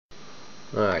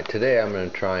Alright, today I'm going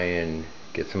to try and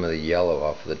get some of the yellow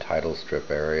off of the title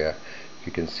strip area.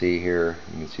 You can see here,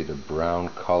 you can see the brown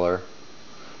color.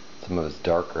 Some of it's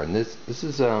darker, and this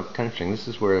is kind of interesting. This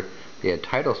is where they had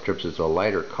title strips is a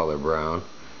lighter color brown,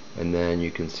 and then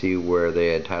you can see where they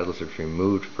had title strips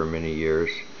removed for many years.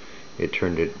 It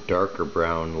turned it darker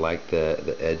brown, like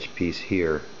the edge piece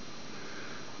here.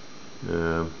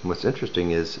 What's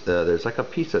interesting is there's like a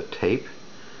piece of tape,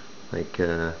 like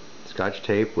Scotch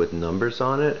tape with numbers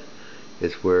on it.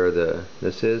 Is where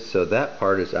this is. So that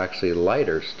part is actually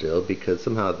lighter still because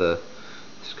somehow the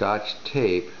Scotch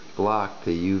tape blocked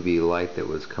the UV light that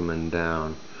was coming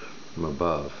down from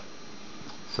above.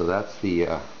 So that's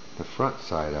the front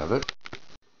side of it.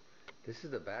 This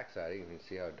is the back side. You can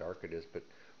see how dark it is, but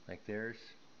like there's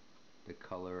the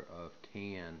color of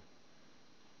tan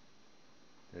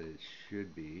that it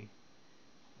should be,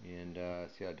 and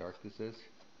see how dark this is.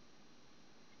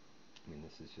 I mean,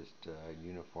 this is just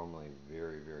uniformly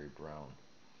very, very brown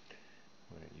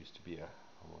when it used to be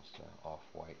almost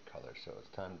off-white color. So it's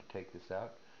time to take this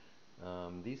out.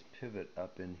 These pivot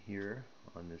up in here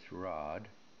on this rod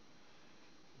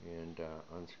and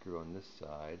unscrew on this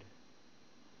side.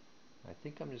 I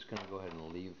think I'm just going to go ahead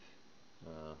and leave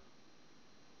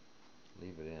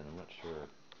it in. I'm not sure.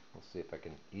 We'll see if I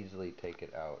can easily take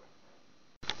it out.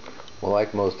 Well,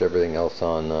 like most everything else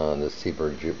on the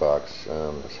Seeburg jukebox,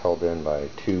 it's held in by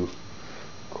 2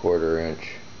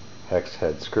 1/4-inch hex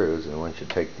head screws, and once you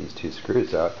take these 2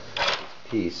 screws out,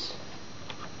 this piece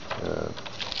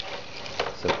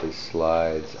simply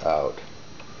slides out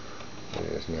and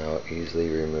is now easily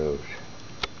removed.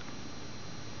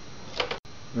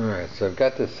 Alright, so I've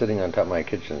got this sitting on top of my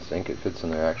kitchen sink. It fits in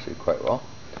there actually quite well.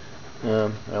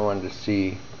 I wanted to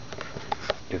see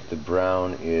if the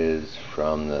brown is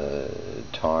from the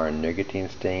tar and nicotine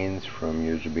stains from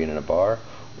years of being in a bar,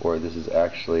 or this is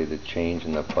actually the change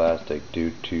in the plastic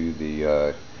due to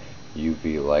the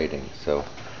UV lighting. So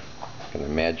I'm going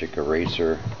to magic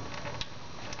eraser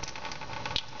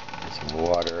and some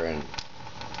water, and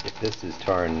if this is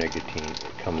tar and nicotine,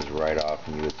 it comes right off,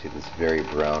 and you would see this very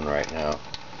brown right now.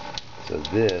 So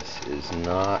this is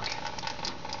not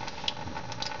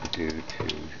due to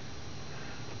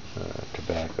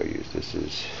tobacco use. This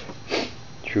is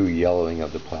true yellowing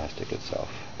of the plastic itself.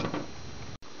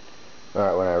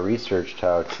 Alright, when I researched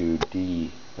how to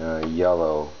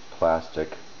de-yellow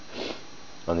plastic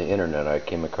on the internet, I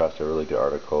came across a really good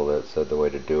article that said the way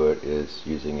to do it is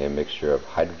using a mixture of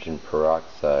hydrogen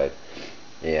peroxide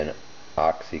and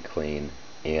OxyClean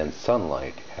and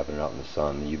sunlight. Having it out in the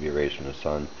sun, the UV rays from the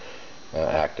sun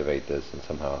activate this and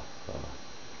somehow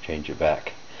change it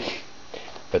back.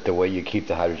 But the way you keep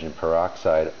the hydrogen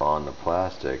peroxide on the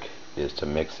plastic is to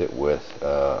mix it with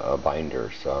a binder.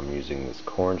 So I'm using this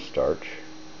cornstarch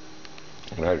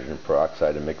and hydrogen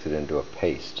peroxide to mix it into a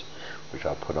paste, which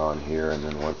I'll put on here, and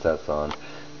then once that's on,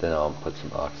 then I'll put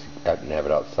some and have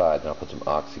it outside, then I'll put some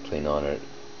OxyClean on it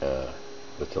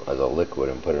as a liquid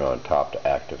and put it on top to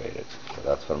activate it. So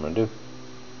that's what I'm going to do.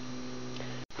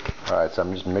 Alright, so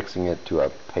I'm just mixing it to a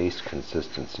paste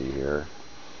consistency here.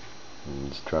 I'm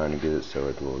just trying to get it so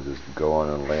it will just go on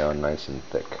and lay on nice and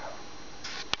thick.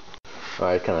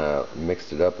 I kind of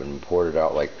mixed it up and poured it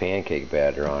out like pancake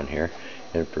batter on here.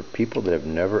 And for people that have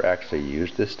never actually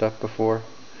used this stuff before,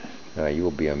 you will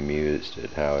be amused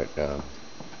at how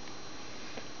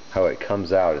it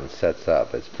comes out and sets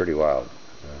up. It's pretty wild.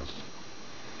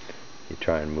 You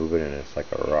try and move it and it's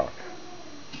like a rock.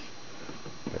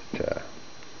 But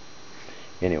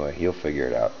anyway, you'll figure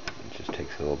it out. It just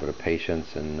takes a little bit of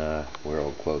patience, and we're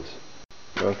all close.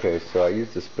 Okay, so I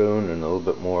used a spoon and a little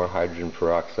bit more hydrogen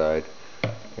peroxide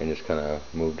and just kind of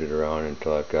moved it around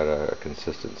until I've got a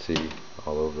consistency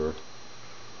all over.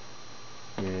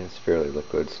 And it's fairly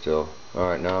liquid still.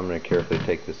 Alright, now I'm going to carefully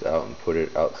take this out and put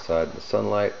it outside in the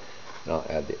sunlight, and I'll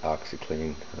add the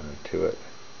OxyClean to it.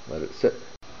 Let it sit.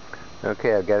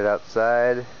 Okay, I've got it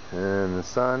outside in the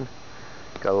sun.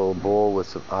 Got a little bowl with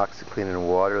some OxyClean and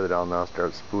water that I'll now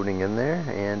start spooning in there,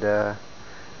 and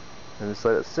just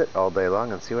let it sit all day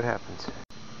long and see what happens.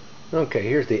 Okay,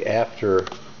 here's the after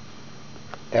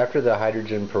the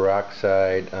hydrogen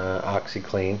peroxide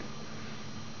OxyClean,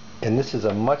 and this is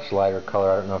a much lighter color.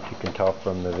 I don't know if you can tell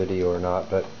from the video or not,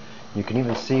 but you can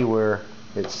even see where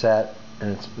it sat,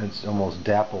 and it's almost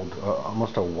dappled,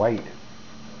 almost a white,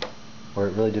 where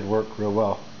it really did work real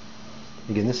well.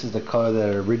 Again, this is the color that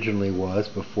it originally was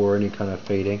before any kind of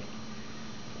fading.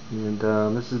 And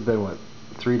this has been, what,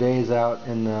 3 days out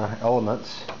in the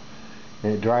elements.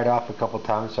 And it dried off a couple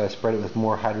times, so I spread it with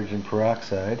more hydrogen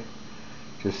peroxide.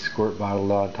 Just squirt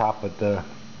bottled on top. But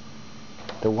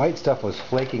the white stuff was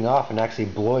flaking off and actually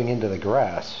blowing into the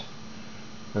grass.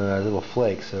 Little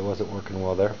flakes, so it wasn't working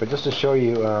well there. But just to show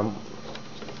you, yeah,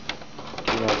 I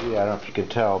don't know if you could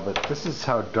tell, but this is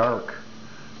how dark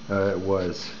it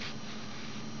was.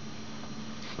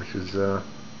 Which is, so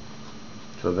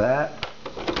that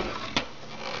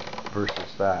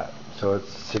versus that. So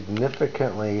it's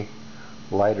significantly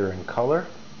lighter in color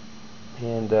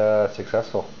and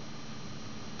successful.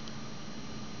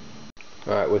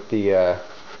 Alright, with the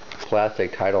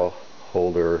plastic title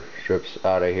holder strips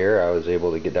out of here, I was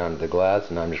able to get down to the glass,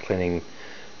 and I'm just cleaning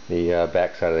the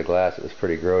back side of the glass. It was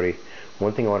pretty grody.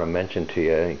 One thing I want to mention to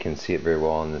you, and you can see it very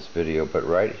well in this video, but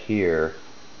right here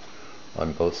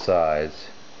on both sides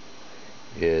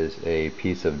is a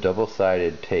piece of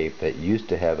double-sided tape that used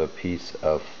to have a piece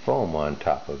of foam on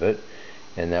top of it,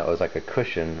 and that was like a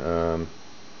cushion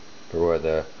for where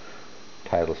the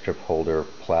title strip holder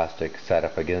plastic sat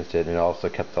up against it, and it also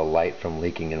kept the light from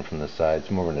leaking in from the sides.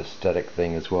 More of an aesthetic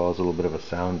thing as well as a little bit of a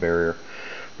sound barrier.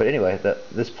 But anyway,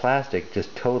 this plastic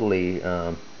just totally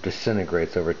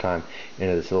disintegrates over time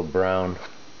into this little brown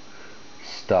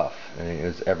stuff, and it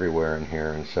was everywhere in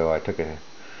here, and so I took a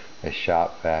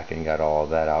shop vac and got all of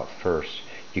that out first.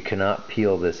 You cannot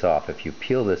peel this off. If you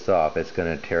peel this off, it's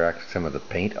going to tear some of the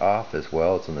paint off as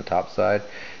well. It's on the top side.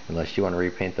 Unless you want to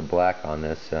repaint the black on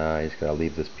this, you just got to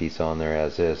leave this piece on there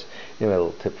as is. Anyway, a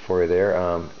little tip for you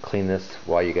there. Clean this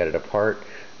while you got it apart.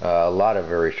 A lot of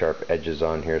very sharp edges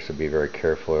on here, so be very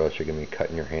careful or else you're going to be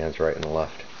cutting your hands right and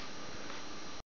left.